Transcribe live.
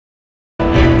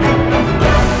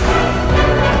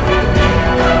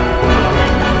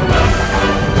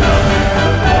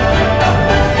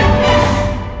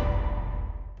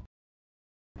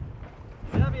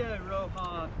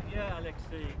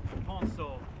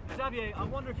Xavier, I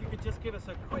wonder if you could just give us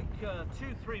a quick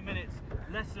 2-3 minutes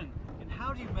lesson in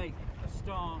how do you make a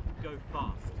star go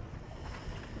fast?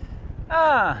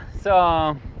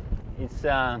 So it's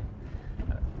a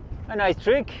nice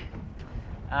trick.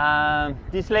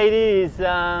 This lady is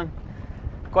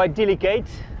quite delicate.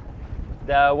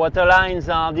 The water lines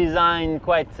are designed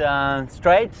quite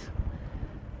straight,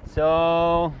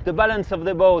 so the balance of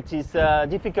the boat is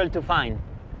difficult to find.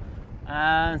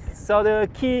 So the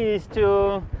key is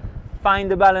to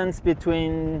find the balance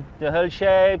between the hull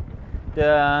shape,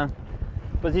 the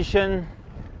position,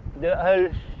 the hull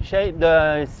shape,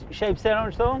 the shape sail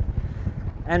also,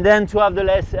 and then to have the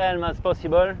less helm as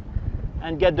possible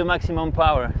and get the maximum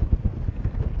power.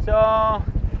 So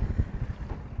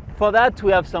for that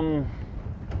we have some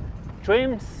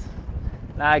trims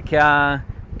like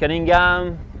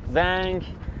Cunningham, Vang,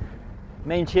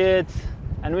 main sheet,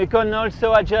 and we can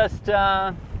also adjust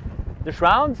the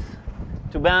shrouds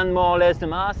to bend more or less the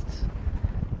mast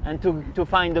and to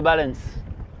find the balance.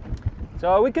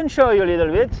 So we can show you a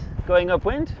little bit going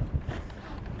upwind.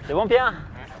 C'est bon Pierre?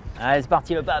 Allez, c'est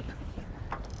parti le pape.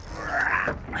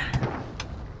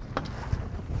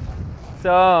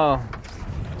 So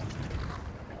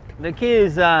the key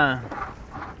is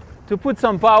to put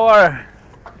some power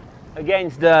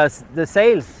against the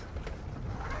sails,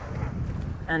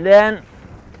 and then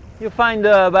you find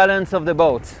the balance of the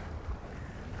boat.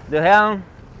 The helm,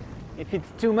 if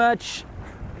it's too much,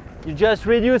 you just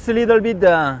reduce a little bit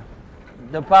the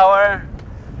power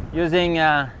using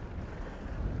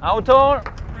auto.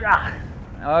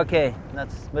 Okay,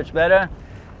 that's much better.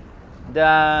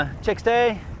 The check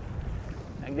stay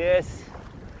like this,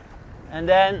 and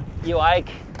then you hike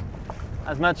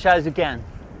as much as you can.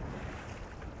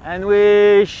 And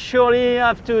we surely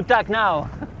have to tack now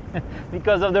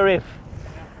because of the reef.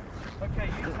 Okay,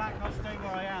 you tack, I'll stay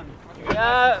where I am.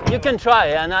 Yeah, you can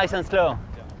try, nice and slow.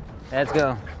 Yeah. Let's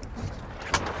go.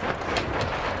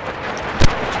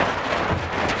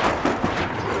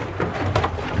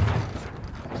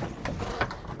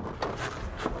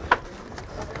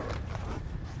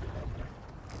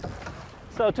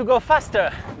 So to go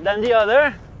faster than the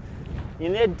other, you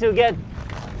need to get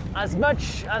as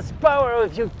much as power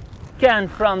as you can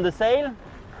from the sail,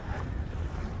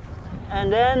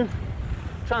 and then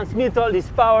transmit all this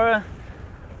power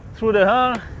through the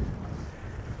hull,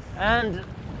 and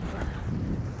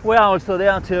we are also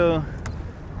there to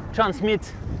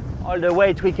transmit all the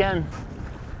weight we can.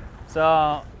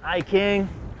 So hiking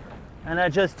and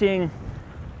adjusting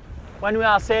when we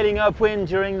are sailing upwind.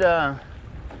 During the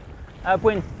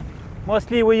upwind,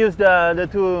 mostly we use the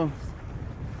two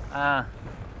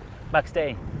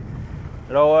backstay,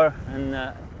 lower and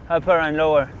upper and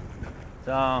lower.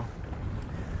 So,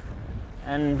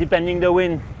 and depending the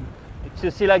wind, if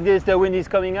you see like this, the wind is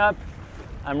coming up,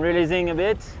 I'm releasing a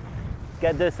bit,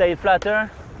 get the sail flatter,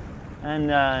 and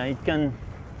it can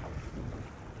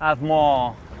have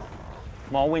more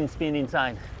wind speed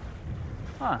inside.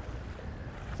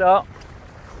 So,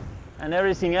 and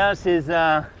everything else is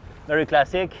very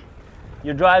classic.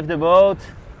 You drive the boat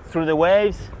through the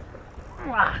waves.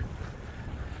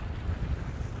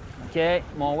 Okay,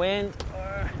 more wind.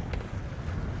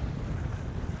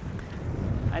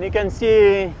 And you can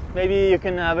see, maybe you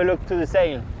can have a look to the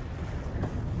sail.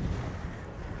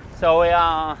 So we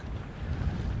are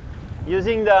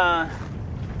using all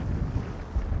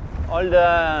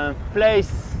the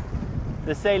place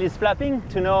the sail is flapping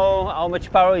to know how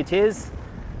much power it is,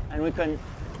 and we can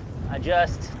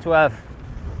adjust to have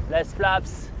less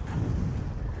flaps,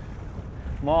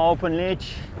 more open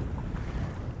leech,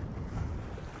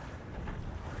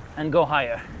 and go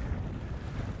higher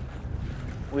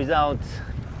without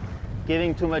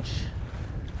giving too much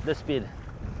the speed.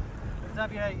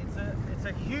 Xavier, it's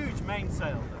a huge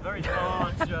mainsail, a very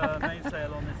large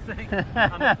mainsail on this thing,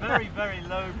 and a very, very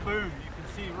low boom. You can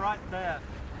see right there.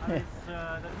 And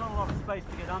there's not a lot of space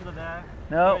to get under there.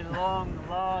 No. Very long,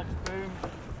 large boom.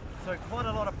 So quite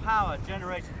a lot of power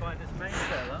generated by this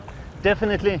mainsail. Huh?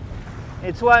 Definitely.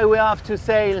 It's why we have to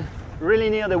sail really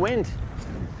near the wind.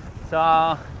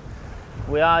 So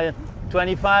we are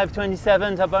 25,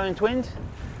 27 apparent wind,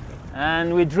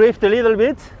 and we drift a little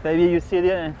bit. Maybe you see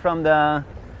it from the.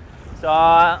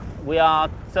 So we are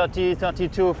 30,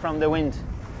 32 from the wind.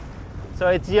 So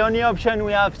it's the only option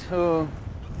we have to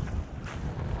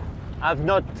have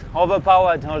not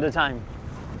overpowered all the time.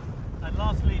 And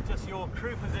lastly, just your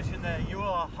crew position there. You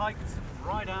are hiked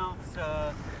right out.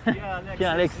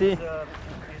 Pierre Alexis is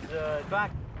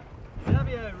back.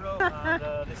 Xavier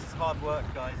Rohart, this is hard work,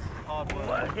 guys. Hard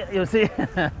work. You see.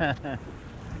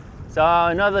 So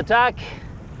another tack,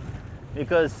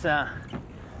 because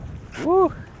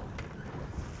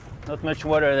Not much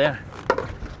water there.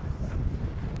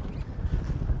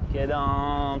 Ok,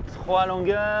 dans 3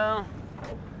 longueurs.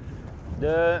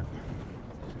 2,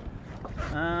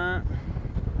 1,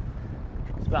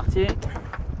 c'est parti.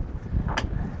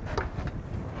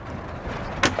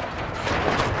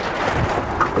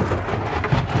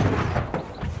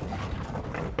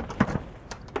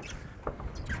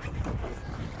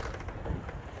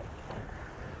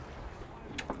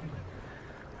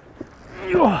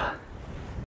 Oh.